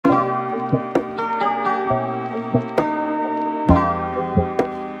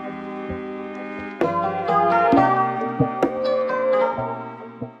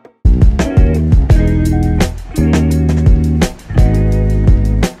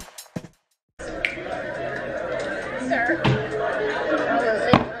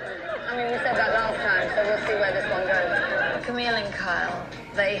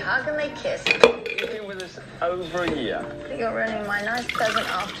They hug and they kiss. You've been with us over a year. You're ruining my nice pleasant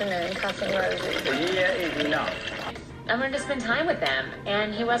afternoon cutting roses. A year is enough. I wanted to spend time with them,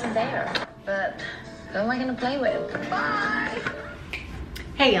 and he wasn't there. But who am I going to play with? Bye!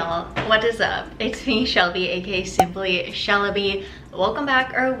 Hey y'all, what is up? It's me, Shelby, aka Simply Shelby. Welcome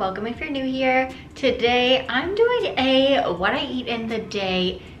back, or welcome if you're new here. Today, I'm doing a what I eat in the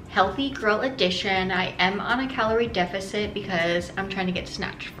day healthy girl edition. I am on a calorie deficit because I'm trying to get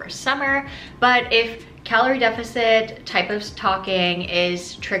snatched for summer. But if calorie deficit type of talking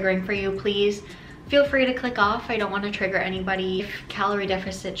is triggering for you, please feel free to click off. I don't want to trigger anybody. If calorie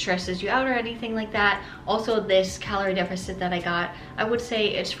deficit stresses you out or anything like that. Also, this calorie deficit that I got, I would say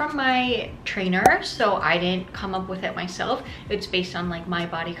it's from my trainer, so I didn't come up with it myself. It's based on like my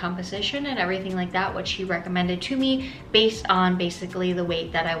body composition and everything like that, what she recommended to me based on basically the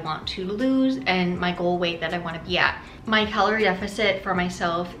weight that I want to lose and my goal weight that I want to be at. My calorie deficit for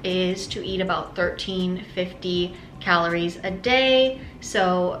myself is to eat about 1350 calories a day.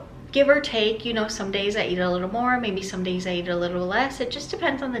 So give or take, you know, some days I eat a little more, maybe some days I eat a little less. It just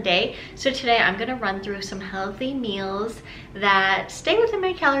depends on the day. So today I'm gonna run through some healthy meals that stay within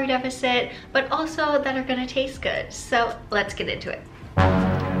my calorie deficit, but also that are gonna taste good. So let's get into it.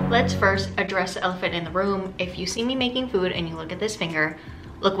 Let's first address the elephant in the room. If you see me making food and you look at this finger,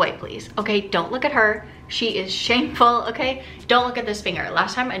 look away, please. Okay, don't look at her. She is shameful, okay? Don't look at this finger.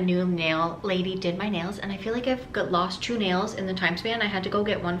 Last time a new nail lady did my nails, and I feel like I've lost 2 nails in the time span. I had to go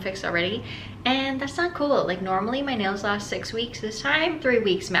get 1 fixed already, and that's not cool. Like normally my nails last 6 weeks. This time 3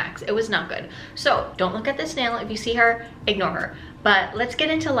 weeks max. It was not good. So don't look at this nail. If you see her, ignore her. But let's get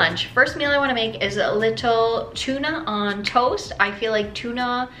into lunch. First meal I want to make is a little tuna on toast. I feel like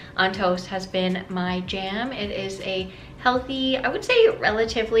tuna on toast has been my jam. It is a healthy, I would say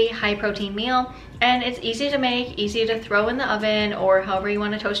relatively high protein meal, and it's easy to make, easy to throw in the oven or however you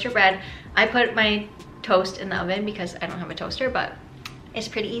want to toast your bread. I put my toast in the oven because I don't have a toaster, but it's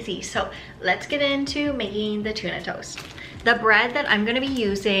pretty easy. So let's get into making the tuna toast. The bread that I'm going to be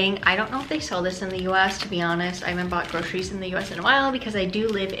using, I don't know if they sell this in the US, to be honest. I haven't bought groceries in the US in a while because I do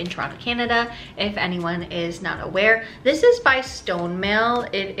live in Toronto, Canada, if anyone is not aware. This is by Stone Mill.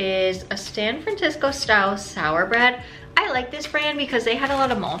 It is a San Francisco style sour bread. I like this brand because they had a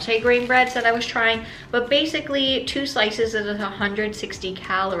lot of multi-grain breads that I was trying, but basically 2 slices is 160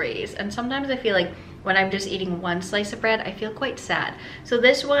 calories. And sometimes I feel like when I'm just eating 1 slice of bread, I feel quite sad. So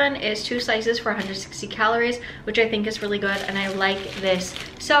this one is 2 slices for 160 calories, which I think is really good. And I like this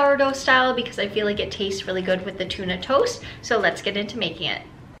sourdough style because I feel like it tastes really good with the tuna toast. So let's get into making it.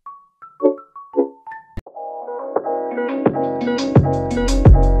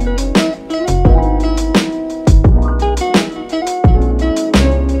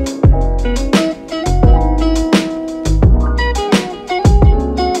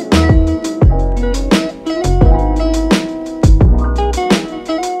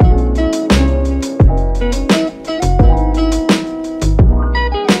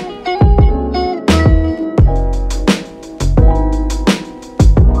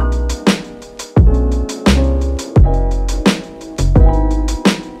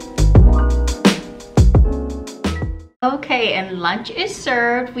 Okay, and lunch is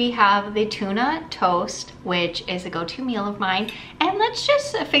served. We have the tuna toast, which is a go-to meal of mine. And let's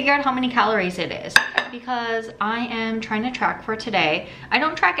just figure out how many calories it is because I am trying to track for today. I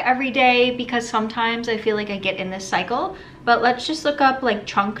don't track every day because sometimes I feel like I get in this cycle, but let's just look up like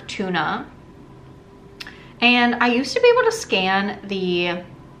chunk tuna. And I used to be able to scan the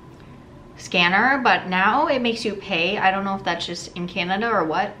scanner, but now it makes you pay. I don't know if that's just in Canada or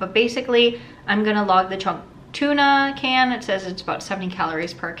what, but basically I'm gonna log the chunk tuna can. It says it's about 70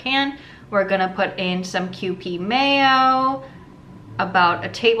 calories per can. We're gonna put in some QP mayo, about a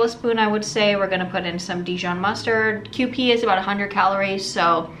tablespoon I would say. We're gonna put in some Dijon mustard. QP is about 100 calories,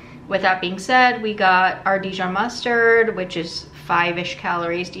 so with that being said, we got our Dijon mustard, which is 5-ish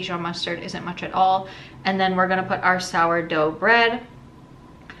calories. Dijon mustard isn't much at all. And then we're gonna put our sourdough bread.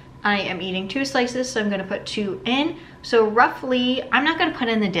 I am eating 2 slices, so I'm gonna put 2 in. So roughly, I'm not gonna put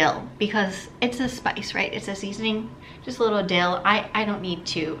in the dill because it's a spice, right? It's a seasoning, just a little dill. I don't need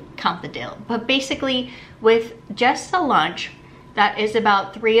to count the dill. But basically, with just the lunch, that is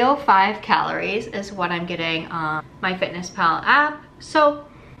about 305 calories is what I'm getting on my MyFitnessPal app. So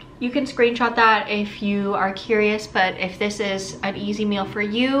you can screenshot that if you are curious, but if this is an easy meal for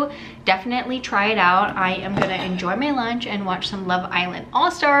you, definitely try it out. I am gonna enjoy my lunch and watch some Love Island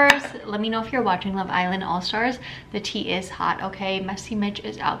All-Stars. Let me know if you're watching Love Island All-Stars. The tea is hot, okay? Messy Mitch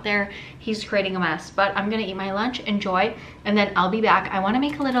is out there. He's creating a mess, but I'm gonna eat my lunch, enjoy, and then I'll be back. I wanna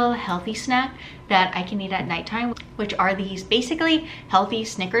make a little healthy snack that I can eat at nighttime, which are these basically healthy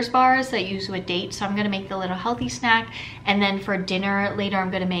Snickers bars that use with dates. So I'm gonna make the little healthy snack, and then for dinner later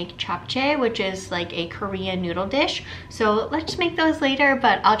I'm gonna make japchae, which is like a Korean noodle dish. So let's make those later,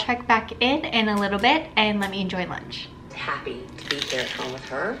 but I'll check back in a little bit and let me enjoy lunch. Happy to be here at home with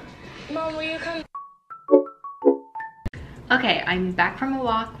her. Mom, will you come? Okay, I'm back from a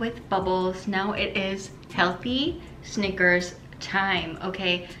walk with Bubbles. Now it is healthy Snickers time.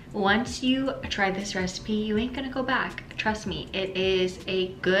 Okay, once you try this recipe, you ain't gonna go back. Trust me, it is a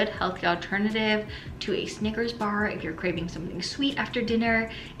good healthy alternative to a Snickers bar if you're craving something sweet after dinner.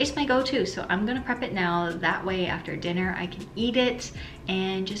 It's my go-to, so I'm gonna prep it now. That way after dinner I can eat it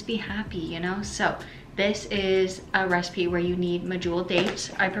and just be happy, you know? So this is a recipe where you need medjool dates.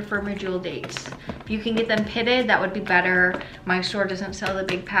 I prefer medjool dates. If you can get them pitted, that would be better. My store doesn't sell the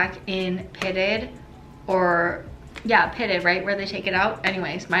big pack in pitted, or yeah, pitted, right, where they take it out.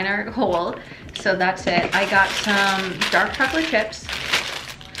 Anyways, mine are whole, so that's it. I got some dark chocolate chips.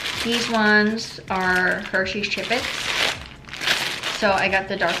 These ones are Hershey's Chip-Its. So I got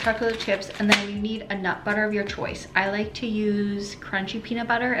the dark chocolate chips, and then you need a nut butter of your choice. I like to use crunchy peanut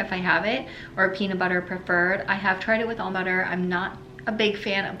butter if I have it, or peanut butter preferred. I have tried it with almond butter. I'm not a big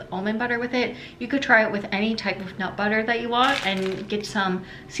fan of the almond butter with it. You could try it with any type of nut butter that you want, and get some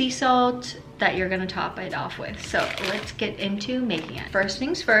sea salt that you're gonna top it off with. So let's get into making it. First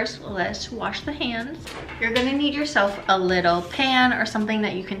things first, let's wash the hands. You're gonna need yourself a little pan or something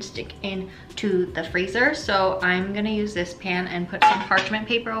that you can stick into the freezer. So I'm gonna use this pan and put some parchment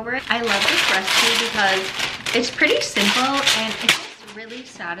paper over it. I love this recipe because it's pretty simple and it really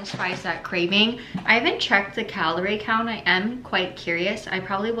satisfies that craving. I haven't checked the calorie count. I am quite curious. I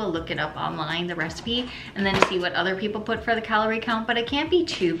probably will look it up online, the recipe, and then see what other people put for the calorie count, but it can't be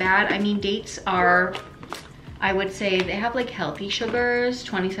too bad. I mean, dates are, I would say they have like healthy sugars,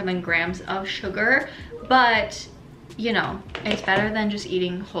 27 grams of sugar, but you know, it's better than just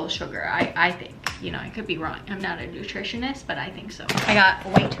eating whole sugar, I think. You know, I could be wrong. I'm not a nutritionist, but I think so. I got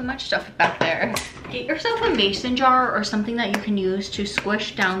way too much stuff back there. Get yourself a mason jar or something that you can use to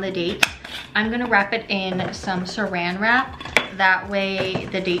squish down the dates. I'm gonna wrap it in some saran wrap. That way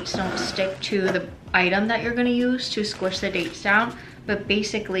the dates don't stick to the item that you're gonna use to squish the dates down. But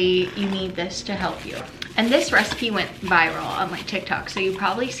basically you need this to help you. And this recipe went viral on my TikTok, so you've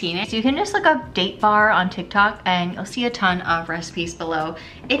probably seen it. So you can just look up date bar on TikTok and you'll see a ton of recipes below.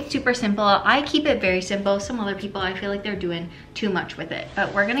 It's super simple. I keep it very simple. Some other people, I feel like they're doing too much with it,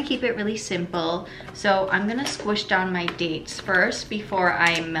 but we're gonna keep it really simple. So I'm gonna squish down my dates first before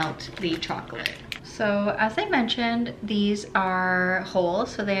I melt the chocolate. So as I mentioned, these are whole,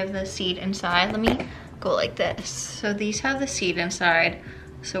 so they have the seed inside. Let me go like this. So these have the seed inside.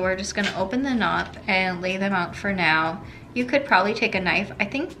 So we're just gonna open them up and lay them out for now. You could probably take a knife. I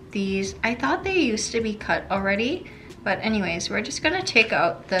think these, I thought they used to be cut already, but anyways, we're just gonna take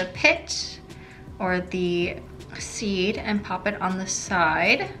out the pit or the seed and pop it on the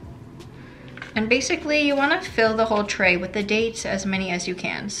side. And basically you wanna fill the whole tray with the dates, as many as you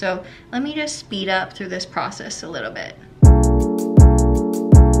can. So let me just speed up through this process a little bit.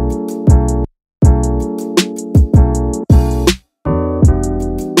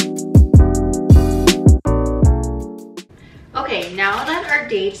 Okay, now that our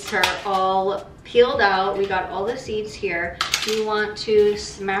dates are all peeled out, we got all the seeds here, you want to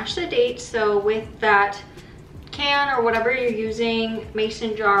smash the dates. So with that can or whatever you're using,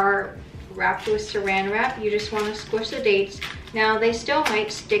 mason jar wrapped with saran wrap, you just want to squish the dates. Now they still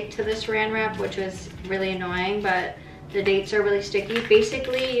might stick to the saran wrap, which is really annoying, but the dates are really sticky.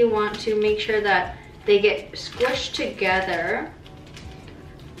 Basically you want to make sure that they get squished together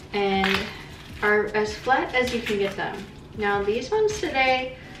and are as flat as you can get them. Now these ones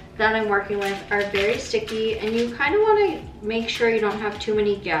today that I'm working with are very sticky, and you kind of want to make sure you don't have too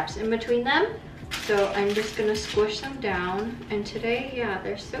many gaps in between them. So I'm just gonna squish them down, and today, yeah,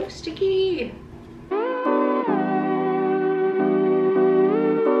 they're so sticky.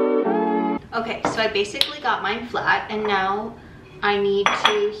 Okay, so I basically got mine flat, and now I need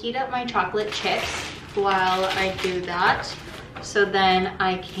to heat up my chocolate chips while I do that. So then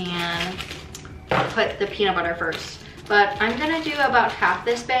I can put the peanut butter first. But I'm gonna do about half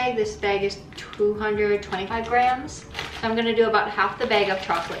this bag. This bag is 225 grams. So I'm gonna do about half the bag of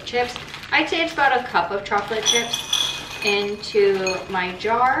chocolate chips. I'd say it's about a cup of chocolate chips. into my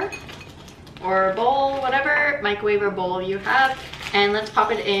jar or bowl, whatever microwave or bowl you have, and let's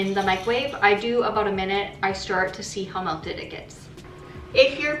pop it in the microwave. I do about a minute. I start to see how melted it gets.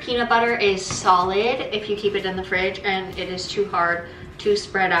 If your peanut butter is solid, if you keep it in the fridge and it is too hard to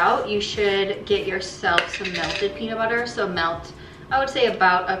spread out, you should get yourself some melted peanut butter. So melt, I would say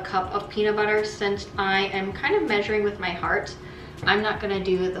about a cup of peanut butter. Since I am kind of measuring with my heart, I'm not gonna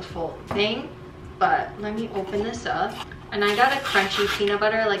do the full thing, but let me open this up. And I got a crunchy peanut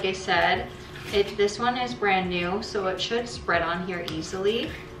butter, like I said. This one is brand new, so it should spread on here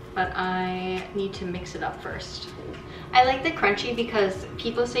easily, but I need to mix it up first. I like the crunchy because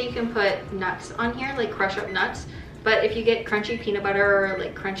people say you can put nuts on here, like crush up nuts, but if you get crunchy peanut butter or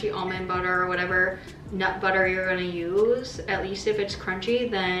like crunchy almond butter or whatever nut butter you're gonna use, at least if it's crunchy,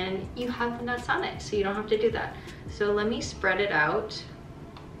 then you have the nuts on it, so you don't have to do that. So let me spread it out.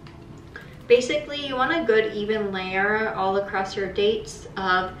 Basically, you want a good even layer all across your dates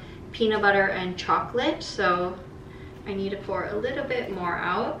of peanut butter and chocolate. So I need to pour a little bit more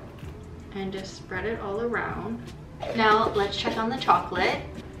out and just spread it all around. Now let's check on the chocolate.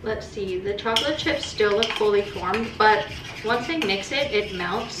 Let's see, the chocolate chips still look fully formed, but once I mix it, it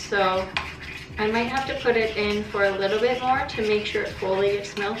melts. So I might have to put it in for a little bit more to make sure it fully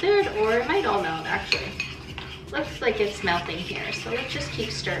gets melted, or it might all melt actually. Looks like it's melting here, so let's just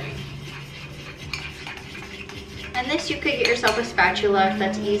keep stirring. And this, you could get yourself a spatula if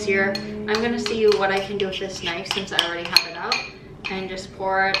that's easier. I'm gonna see what I can do with this knife since I already have it out, and just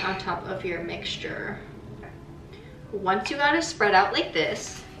pour it on top of your mixture. Once you got it spread out like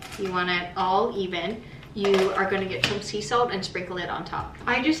this, you want it all even, you are gonna get some sea salt and sprinkle it on top.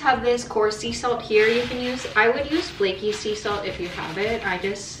 I just have this coarse sea salt here you can use. I would use flaky sea salt if you have it. I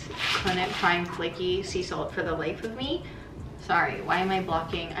just couldn't find flaky sea salt for the life of me. Sorry, why am I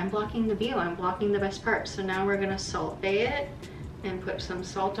blocking? I'm blocking the view, I'm blocking the best part. So now we're gonna salt bae it and put some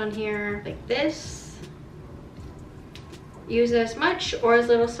salt on here like this. Use as much or as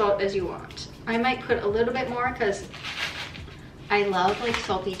little salt as you want. I might put a little bit more because I love like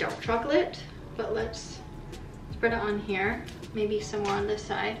salty dark chocolate, but let's spread it on here. Maybe some more on this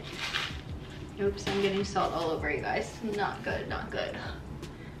side. Oops, I'm getting salt all over you guys. Not good, not good.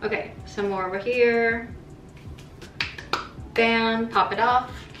 Okay, some more over here. Bam, pop it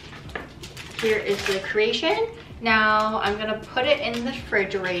off. Here is the creation. Now I'm gonna put it in the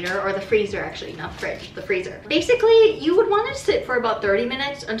refrigerator, or the freezer actually, not fridge, the freezer. Basically, you would want it to sit for about 30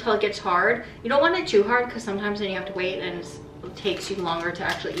 minutes until it gets hard. You don't want it too hard because sometimes then you have to wait and it takes you longer to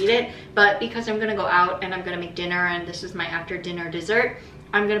actually eat it. But because I'm gonna go out and I'm gonna make dinner and this is my after dinner dessert,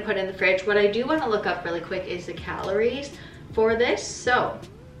 I'm gonna put it in the fridge. What I do wanna look up really quick is the calories for this. So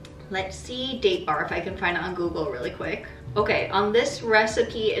let's see date bar if I can find it on Google really quick. Okay, on this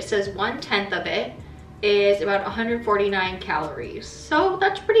recipe, it says 1/10 of it is about 149 calories. So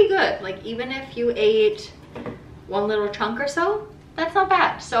that's pretty good. Like even if you ate one little chunk or so, that's not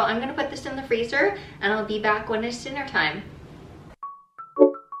bad. So I'm gonna put this in the freezer and I'll be back when it's dinner time.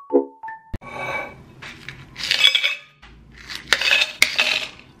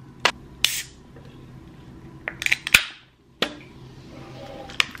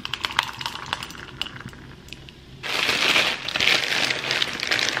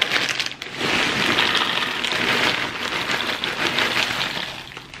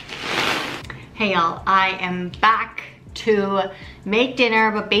 Hey y'all, I am back to make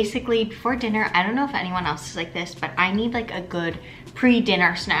dinner, but basically before dinner, I don't know if anyone else is like this, but I need like a good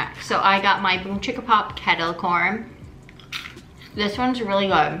pre-dinner snack. So I got my Boom Chicka Pop kettle corn. This one's really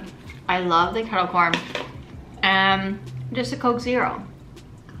good. I love the kettle corn. Just a Coke Zero.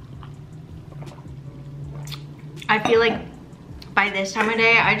 I feel like by this time of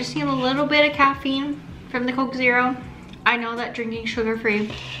day, I just need a little bit of caffeine from the Coke Zero. I know that drinking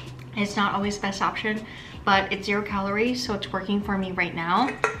sugar-free it's not always the best option, but it's 0 calories, so it's working for me right now.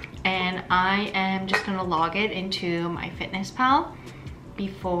 And I am just gonna log it into my FitnessPal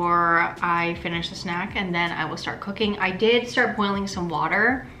before I finish the snack, and then I will start cooking. I did start boiling some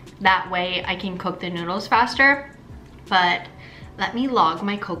water. That way I can cook the noodles faster, but let me log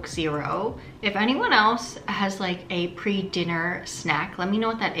my Coke Zero. If anyone else has like a pre-dinner snack, let me know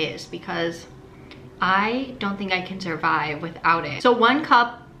what that is, because I don't think I can survive without it. So 1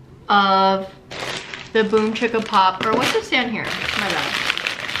 cup of the Boom Chicka Pop, or what's it say on here? My bad.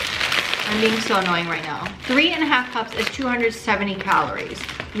 I'm being so annoying right now. 3.5 cups is 270 calories.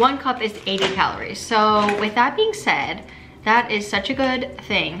 1 cup is 80 calories. So with that being said, that is such a good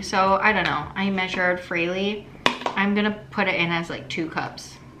thing. So I don't know, I measured freely. I'm gonna put it in as like 2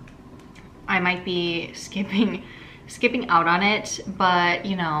 cups. I might be skipping skipping out on it, but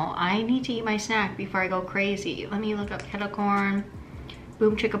you know, I need to eat my snack before I go crazy. Let me look up kettle corn.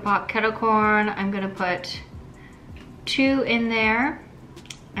 Boom chicka pop kettle corn. I'm gonna put 2 in there,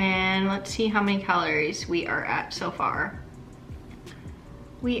 and let's see how many calories we are at so far.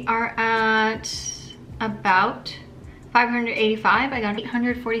 We are at about 585. I got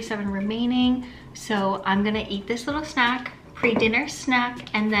 847 remaining, so I'm gonna eat this little snack, pre-dinner snack,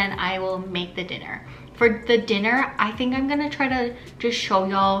 and then I will make the dinner. For the dinner, I think I'm gonna try to just show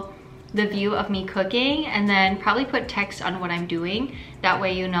y'all the view of me cooking, and then probably put text on what I'm doing. That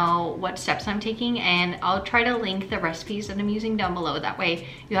way you know what steps I'm taking, and I'll try to link the recipes that I'm using down below. That way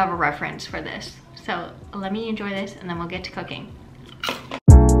you have a reference for this. So let me enjoy this, and then we'll get to cooking.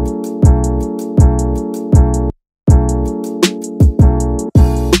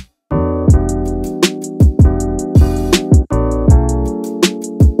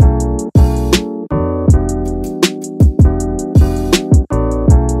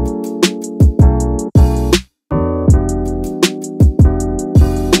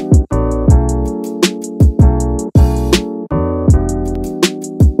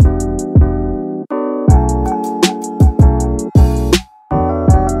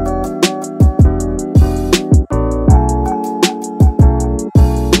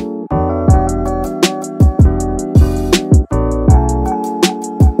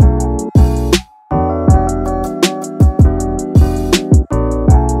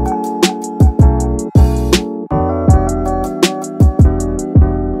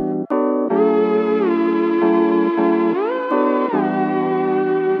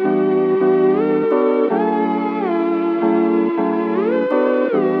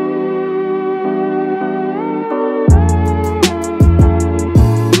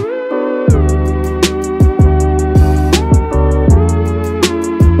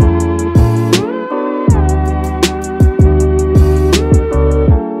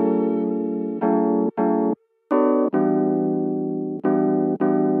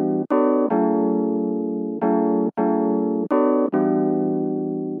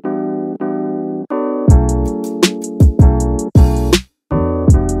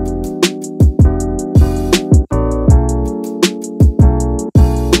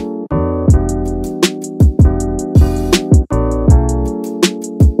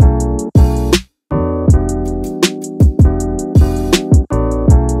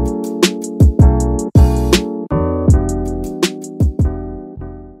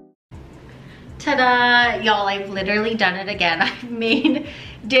 Ta-da! Y'all, I've literally done it again. I've made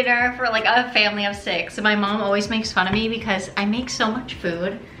dinner for like a family of 6. My mom always makes fun of me because I make so much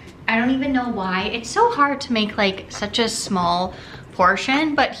food. I don't even know why. It's so hard to make like such a small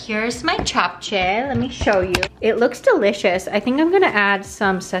portion, but here's my japchae. Let me show you. It looks delicious. I think I'm gonna add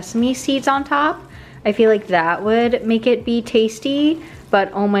some sesame seeds on top. I feel like that would make it be tasty,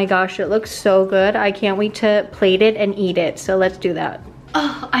 but oh my gosh, it looks so good. I can't wait to plate it and eat it, so let's do that.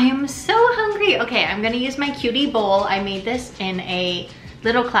 Oh, I am so hungry. Okay, I'm gonna use my cutie bowl. I made this in a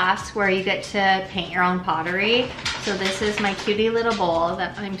little class where you get to paint your own pottery. So this is my cutie little bowl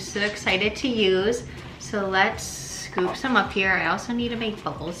that I'm so excited to use. So let's scoop some up here. I also need to make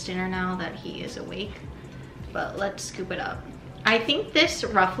Bubbles dinner now that he is awake, but let's scoop it up. I think this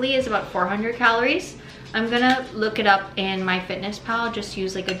roughly is about 400 calories. I'm gonna look it up in MyFitnessPal, just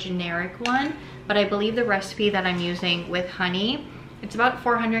use like a generic one, but I believe the recipe that I'm using with honey, it's about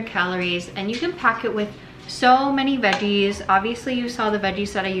 400 calories, and you can pack it with so many veggies. Obviously you saw the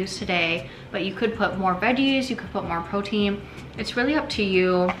veggies that I used today, but you could put more veggies, you could put more protein. It's really up to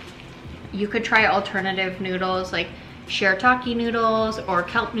you. You could try alternative noodles like shirataki noodles or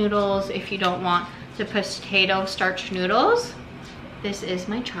kelp noodles if you don't want the potato starch noodles. This is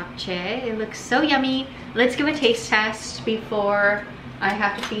my japchae. It looks so yummy. Let's give a taste test before I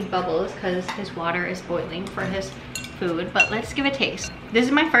have to feed Bubbles because his water is boiling for his food, but let's give a taste. This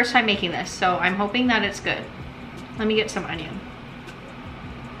is my first time making this, so I'm hoping that it's good. Let me get some onion.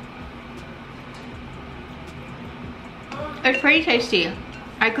 It's pretty tasty.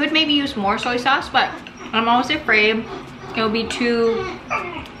 I could maybe use more soy sauce, but I'm always afraid it will be too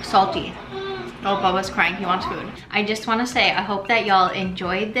salty. Oh, Bubba's crying, he wants food. I just want to say, I hope that y'all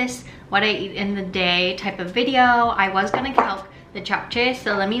enjoyed this what I eat in the day type of video. I was gonna calc the japchae,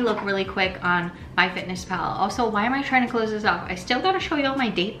 so let me look really quick on MyFitnessPal. Also, why am I trying to close this off? I still gotta show y'all my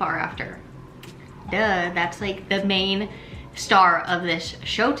date bar after. Duh, that's like the main star of this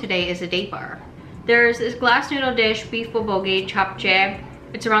show today is a date bar. There's this glass noodle dish, beef bulgogi japchae.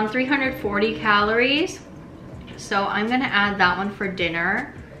 It's around 340 calories. So I'm gonna add that one for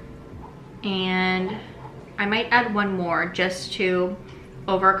dinner. And I might add one more just to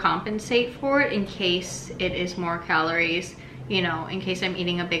overcompensate for it in case it is more calories, you know, in case I'm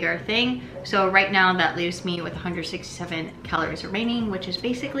eating a bigger thing. So right now that leaves me with 167 calories remaining, which is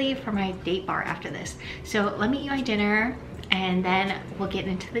basically for my date bar after this. So let me eat my dinner and then we'll get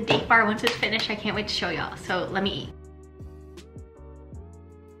into the date bar once it's finished. I can't wait to show y'all. So let me eat.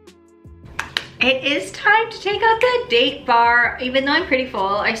 It is time to take out the date bar. Even though I'm pretty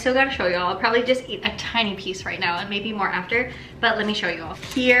full, I still gotta show y'all. I'll probably just eat a tiny piece right now and maybe more after, but let me show y'all.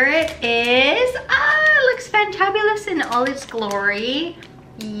 Here it is. Ah, it looks fantabulous in all its glory.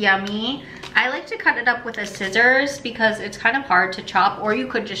 Yummy. I like to cut it up with a scissors because it's kind of hard to chop, or you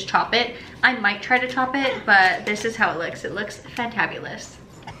could just chop it. I might try to chop it, but this is how it looks. It looks fantabulous.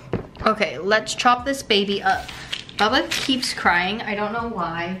 Okay, let's chop this baby up. Bubba keeps crying. I don't know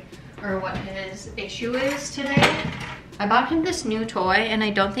why or what his issue is today. I bought him this new toy and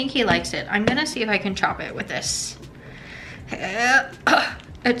I don't think he likes it. I'm gonna see if I can chop it with this.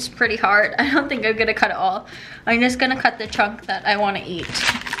 It's pretty hard. I don't think I'm gonna cut it all. I'm just gonna cut the chunk that I wanna eat.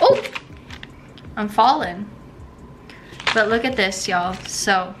 Oh, I'm falling. But look at this, y'all.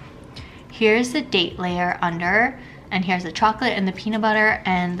 So here's the date layer under, and here's the chocolate and the peanut butter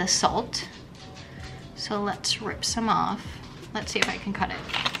and the salt. So let's rip some off. Let's see if I can cut it.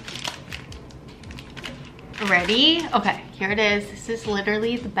 Ready? Okay, here it is. This is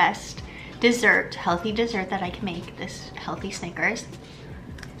literally the best dessert, healthy dessert that I can make, this healthy Snickers.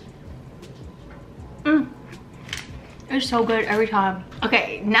 It's so good every time.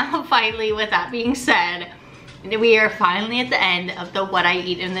 Okay, now finally, with that being said, we are finally at the end of the what I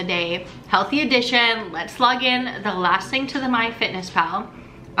eat in the day healthy edition. Let's log in the last thing to the MyFitnessPal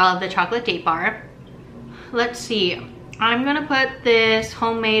of the chocolate date bar. Let's see. I'm gonna put this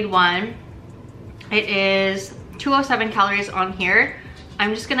homemade one. It is 207 calories on here.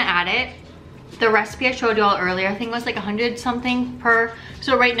 I'm just gonna add it. The recipe I showed y'all earlier, I think was like 100 something per.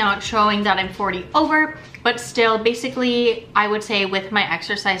 So right now it's showing that I'm 40 over, but still basically I would say with my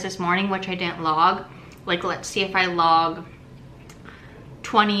exercise this morning, which I didn't log, like let's see if I log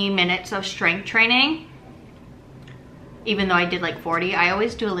 20 minutes of strength training, even though I did like 40, I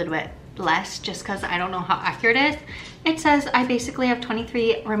always do a little bit less just because I don't know how accurate it is. It says I basically have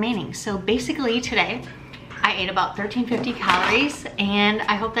 23 remaining. So basically today I ate about 1350 calories, and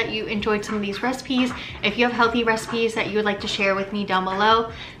I hope that you enjoyed some of these recipes. If you have healthy recipes that you would like to share with me down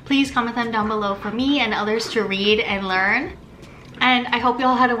below, please comment them down below for me and others to read and learn. And I hope you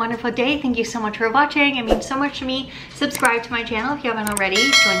all had a wonderful day. Thank you so much for watching. It means so much to me. Subscribe to my channel if you haven't already.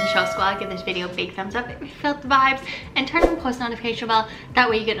 Join the show squad. Give this video a big thumbs up if you felt the vibes. And turn on the post notification bell. That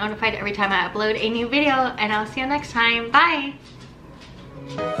way you get notified every time I upload a new video. And I'll see you next time. Bye.